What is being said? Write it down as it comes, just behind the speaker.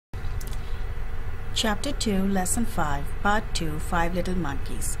Chapter 2, Lesson 5, Part 2, 5 Little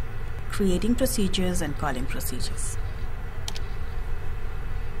Monkeys. Creating procedures and calling procedures.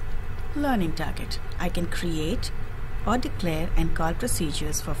 Learning target. I can create or declare and call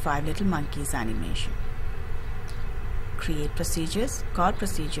procedures for 5 Little Monkeys animation. Create procedures, call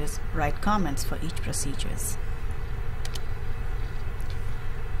procedures, write comments for each procedures.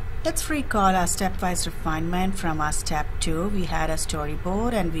 Let's recall our stepwise refinement from our step 2. We had a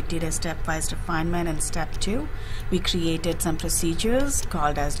storyboard and we did a stepwise refinement in step 2. We created some procedures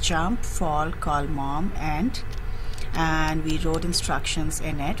called as jump, fall, call mom, and we wrote instructions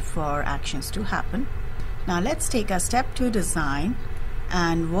in it for actions to happen. Now let's take our step 2 design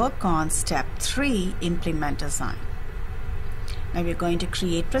and work on step 3, implement design. Now we're going to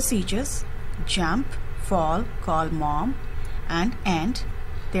create procedures, jump, fall, call mom, and end.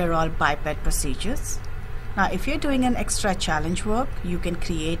 They're all biped procedures. Now if you're doing an extra challenge work, you can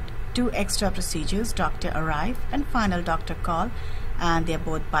create 2 extra procedures, doctor arrive and final doctor call, and they're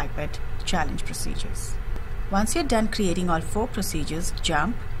both biped challenge procedures. Once you're done creating all 4 procedures,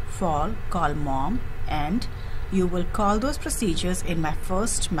 jump, fall, call mom, end, you will call those procedures in my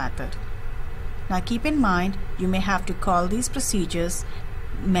first method. Now keep in mind, you may have to call these procedures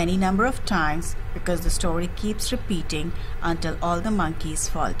many number of times because the story keeps repeating until all the monkeys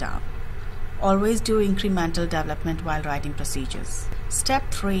fall down. Always do incremental development while writing procedures.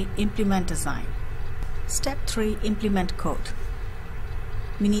 Step 3, implement design. Step 3, implement code.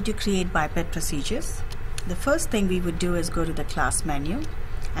 We need to create biped procedures. The first thing we would do is go to the class menu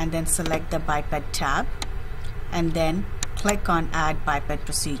and then select the biped tab and then click on add biped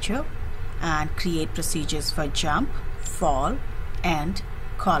procedure and create procedures for jump, fall, end,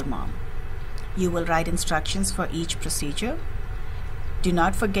 call mom. You will write instructions for each procedure. Do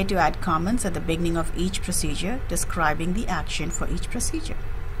not forget to add comments at the beginning of each procedure describing the action for each procedure.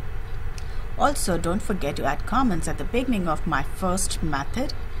 Also, don't forget to add comments at the beginning of my first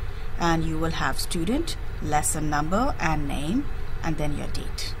method, and you will have student, lesson number and name, and then your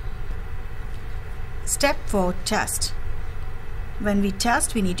date. Step 4, test. When we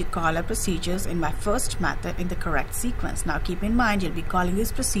test, we need to call our procedures in my first method in the correct sequence. Now keep in mind, you'll be calling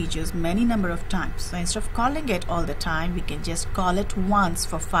these procedures many number of times. So instead of calling it all the time, we can just call it once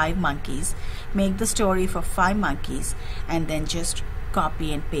for 5 monkeys, make the story for 5 monkeys, and then just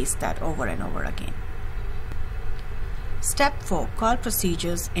copy and paste that over and over again. Step 4, call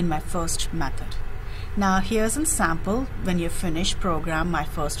procedures in my first method. Now here's a sample when you finish program my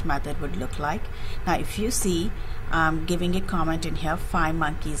first method would look like. Now if you see, I'm giving a comment in here, 5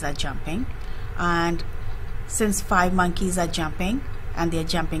 monkeys are jumping, and since 5 monkeys are jumping and they're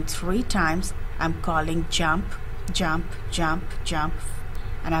jumping 3 times, I'm calling jump, jump, jump, jump,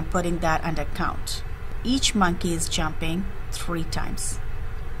 and I'm putting that under count. Each monkey is jumping 3 times.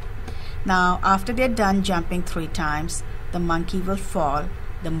 Now after they're done jumping 3 times, the monkey will fall,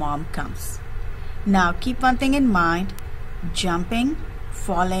 the mom comes. Now keep one thing in mind, jumping,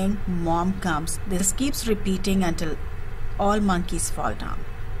 falling, mom comes. This keeps repeating until all monkeys fall down.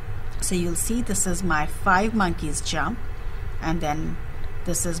 So you'll see this is my 5 monkeys jump, and then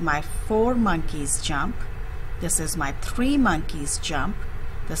this is my 4 monkeys jump, this is my 3 monkeys jump,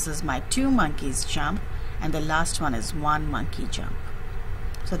 this is my 2 monkeys jump, and the last one is 1 monkey jump.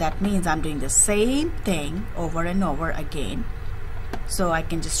 So that means I'm doing the same thing over and over again. So I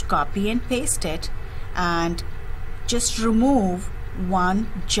can just copy and paste it and just remove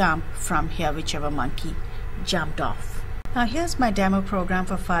 1 jump from here, whichever monkey jumped off. Now here's my demo program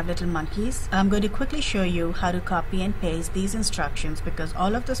for 5 Little Monkeys. I'm going to quickly show you how to copy and paste these instructions because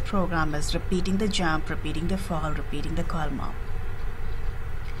all of this program is repeating the jump, repeating the fall, repeating the call mom.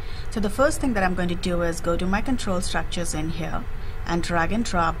 So the first thing that I'm going to do is go to my control structures in here and drag and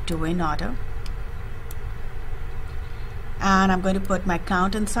drop do in order. And I'm going to put my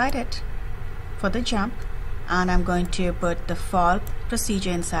count inside it for the jump, and I'm going to put the fall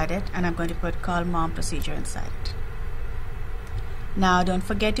procedure inside it, and I'm going to put call mom procedure inside it. Now don't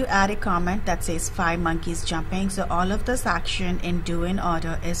forget to add a comment that says 5 monkeys jumping. So all of this action in do in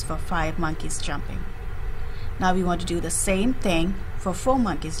order is for 5 monkeys jumping. Now we want to do the same thing for 4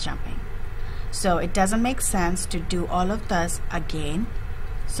 monkeys jumping. So it doesn't make sense to do all of this again.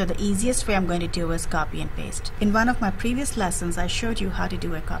 So the easiest way I'm going to do is copy and paste. In one of my previous lessons, I showed you how to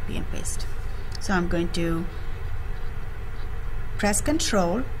do a copy and paste. So I'm going to press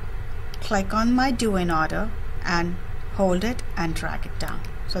Control, click on my do in order, and hold it and drag it down.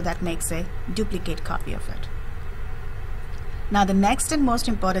 So that makes a duplicate copy of it. Now the next and most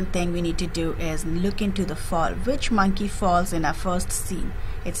important thing we need to do is look into the fall. Which monkey falls in our first scene?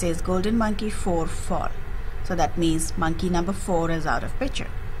 It says golden monkey 4 fall. So that means monkey number 4 is out of picture.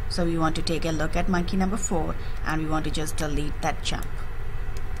 So we want to take a look at monkey number 4 and we want to just delete that jump.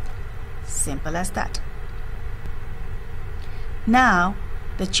 Simple as that. Now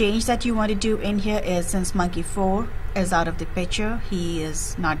the change that you want to do in here is, since monkey 4 is out of the picture, he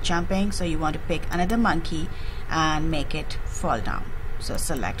is not jumping, so you want to pick another monkey and make it fall down. So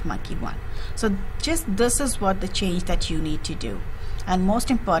select monkey 1. So just this is what the change that you need to do. And most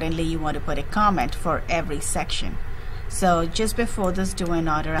importantly, you want to put a comment for every section. So just before this do in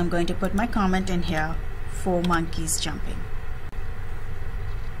order, I'm going to put my comment in here, 4 monkeys jumping.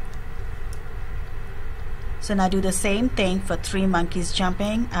 So now do the same thing for 3 monkeys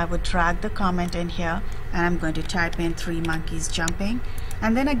jumping. I would drag the comment in here and I'm going to type in 3 monkeys jumping,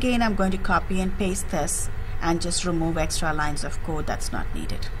 and then again I'm going to copy and paste this and just remove extra lines of code that's not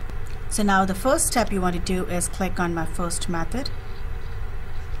needed. So now the first step you want to do is click on my first method.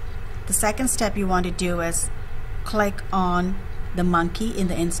 The second step you want to do is click on the monkey in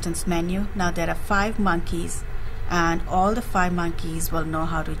the instance menu. Now there are 5 monkeys and all the 5 monkeys will know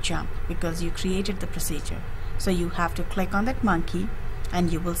how to jump because you created the procedure. So you have to click on that monkey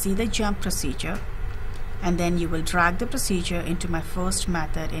and you will see the jump procedure, and then you will drag the procedure into my first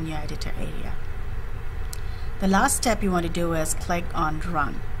method in your editor area. The last step you want to do is click on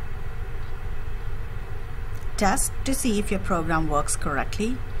run. Test to see if your program works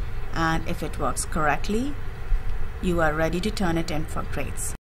correctly, and if it works correctly, you are ready to turn it in for grades.